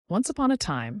Once upon a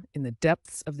time, in the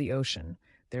depths of the ocean,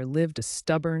 there lived a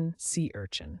stubborn sea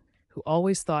urchin who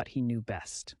always thought he knew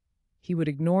best. He would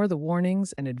ignore the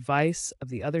warnings and advice of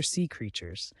the other sea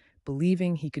creatures,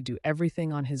 believing he could do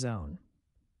everything on his own.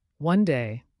 One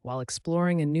day, while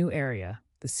exploring a new area,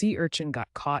 the sea urchin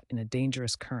got caught in a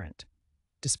dangerous current.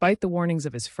 Despite the warnings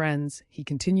of his friends, he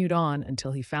continued on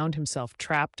until he found himself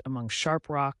trapped among sharp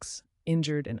rocks,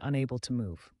 injured and unable to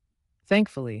move.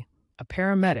 Thankfully, a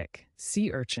paramedic,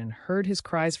 sea urchin, heard his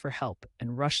cries for help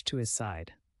and rushed to his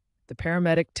side. The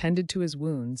paramedic tended to his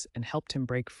wounds and helped him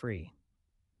break free.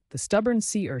 The stubborn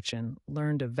sea urchin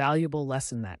learned a valuable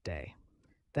lesson that day,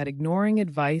 that ignoring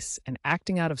advice and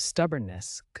acting out of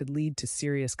stubbornness could lead to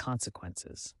serious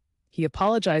consequences. He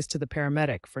apologized to the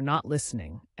paramedic for not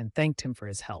listening and thanked him for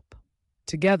his help.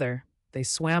 Together, they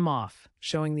swam off,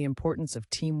 showing the importance of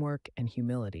teamwork and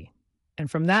humility. And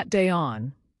from that day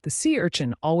on, the sea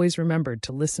urchin always remembered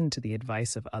to listen to the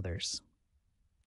advice of others.